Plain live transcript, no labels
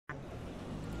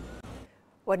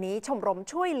วันนี้ชมรม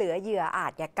ช่วยเหลือเหยื่ออา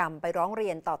ชญากรรมไปร้องเรี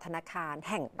ยนต่อธนาคาร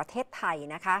แห่งประเทศไทย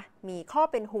นะคะมีข้อ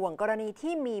เป็นห่วงกรณี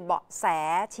ที่มีเบาะแส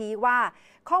ชี้ว่า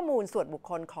ข้อมูลส่วนบุค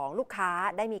คลของลูกค้า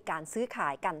ได้มีการซื้อขา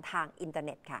ยกันทางอินเทอร์เ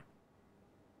น็ตค่ะ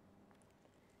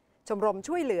ชมรม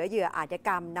ช่วยเหลือเหยื่ออาชญาก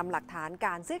รรมนำหลักฐานก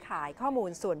ารซื้อขายข้อมู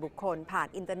ลส่วนบุคคลผ่าน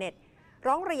อินเทอร์เน็ต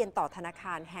ร้องเรียนต่อธนาค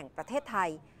ารแห่งประเทศไทย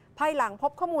ภายหลังพ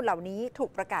บข้อมูลเหล่านี้ถูก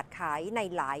ประกาศขายใน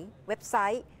หลายเว็บไซ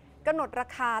ต์กำหนดรา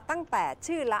คาตั้งแต่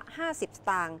ชื่อละ50 ส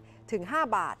ตางค์ถึง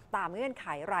5 บาทตามเงื่อนไข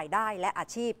รายได้และอา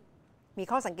ชีพมี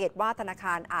ข้อสังเกตว่าธนาค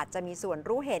ารอาจจะมีส่วน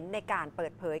รู้เห็นในการเปิ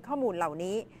ดเผยข้อมูลเหล่า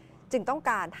นี้จึงต้อง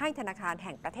การให้ธนาคารแ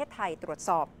ห่งประเทศไทยตรวจส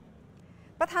อบ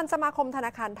ประธานสมาคมธน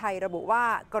าคารไทยระบุว่า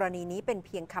กรณีนี้เป็นเ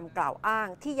พียงคำกล่าวอ้าง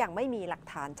ที่ยังไม่มีหลัก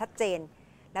ฐานชัดเจน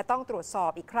และต้องตรวจสอ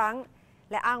บอีกครั้ง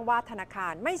และอ้างว่าธนาคา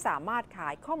รไม่สามารถขา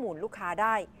ยข้อมูลลูกค้าไ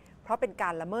ด้เพราะเป็นกา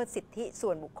รละเมิดสิทธิส่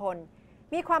วนบุคคล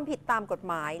มีความผิดตามกฎ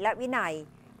หมายและวินัย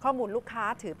ข้อมูลลูกค้า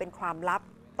ถือเป็นความลับ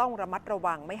ต้องระมัดระ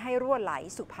วังไม่ให้รั่วไหล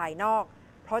สู่ภายนอก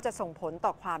เพราะจะส่งผลต่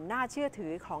อความน่าเชื่อถื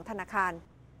อของธนาคาร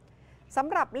สำ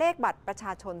หรับเลขบัตรประช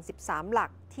าชน13 หลั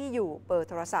กที่อยู่เบอร์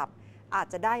โทรศัพท์อาจ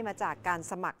จะได้มาจากการ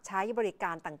สมัครใช้บริก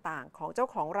ารต่างๆของเจ้า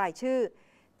ของรายชื่อ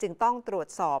จึงต้องตรวจ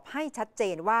สอบให้ชัดเจ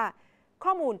นว่าข้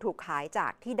อมูลถูกขายจา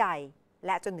กที่ใดแ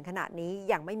ละจนถึงขณะนี้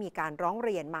ยังไม่มีการร้องเ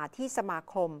รียนมาที่สมา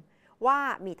คมว่า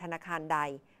มีธนาคารใด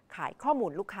ขายข้อมู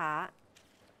ลลูกค้า